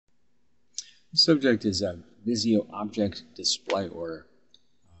The subject is a Visio object display order.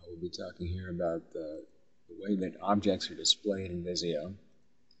 We'll be talking here about the way that objects are displayed in Visio.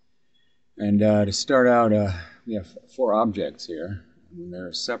 And to start out, we have 4 objects here. When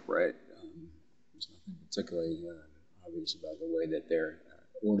they're separate, there's nothing particularly obvious about the way that they're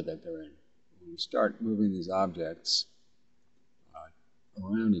order that they're in. When we start moving these objects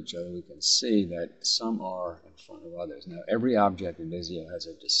around each other, we can see that some are in front of others. Now, every object in Visio has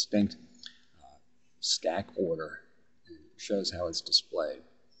a distinct stack order, and it shows how it's displayed.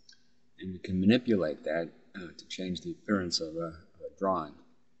 And we can manipulate that to change the appearance of a drawing.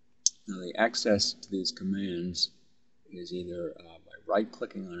 Now, the access to these commands is either by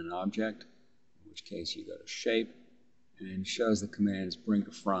right-clicking on an object, in which case you go to Shape, and shows the commands bring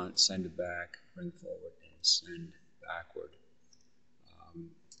to front, send to back, bring forward, and send backward.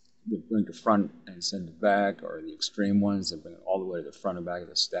 The bring to front and send to back are the extreme ones that bring it all the way to the front and back of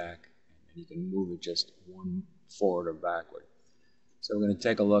the stack, and you can move it just one forward or backward. So we're going to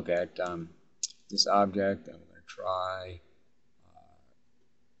take a look at this object, and we're going to try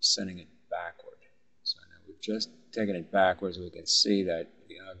sending it backward. So now we've just taken it backwards. We can see that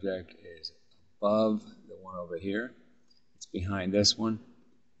the object is above the one over here. It's behind this one.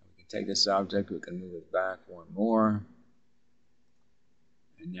 And we can take this object, we can move it back one more.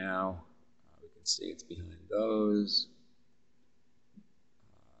 And now we can see it's behind those.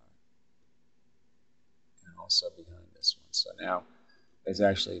 And also behind this one. So now it's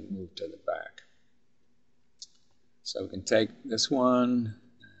actually moved to the back. So we can take this one,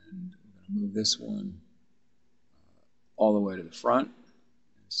 and we're going to move this one all the way to the front,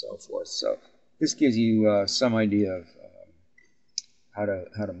 and so forth. So this gives you some idea of how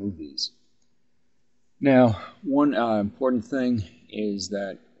to move these. Now, one important thing is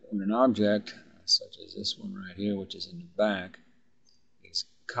that when an object, such as this one right here, which is in the back, is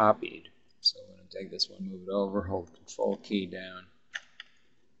copied. So we're going to take this one, move it over, hold the Control key down.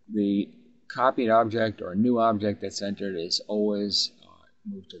 The copied object or new object that's entered is always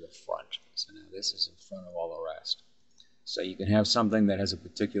moved to the front. So now this is in front of all the rest. So you can have something that has a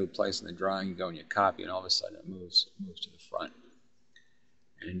particular place in the drawing, you go and you copy, and all of a sudden it moves to the front.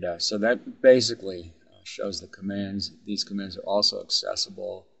 And so that basically shows the commands. These commands are also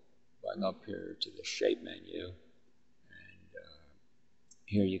accessible going up here to the Shape menu. And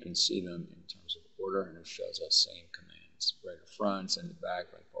here you can see them in terms of order, and it shows us same commands. Right to front, send it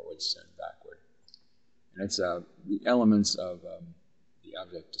back, right forward, send backward. And it's the elements of the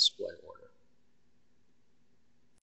object display order.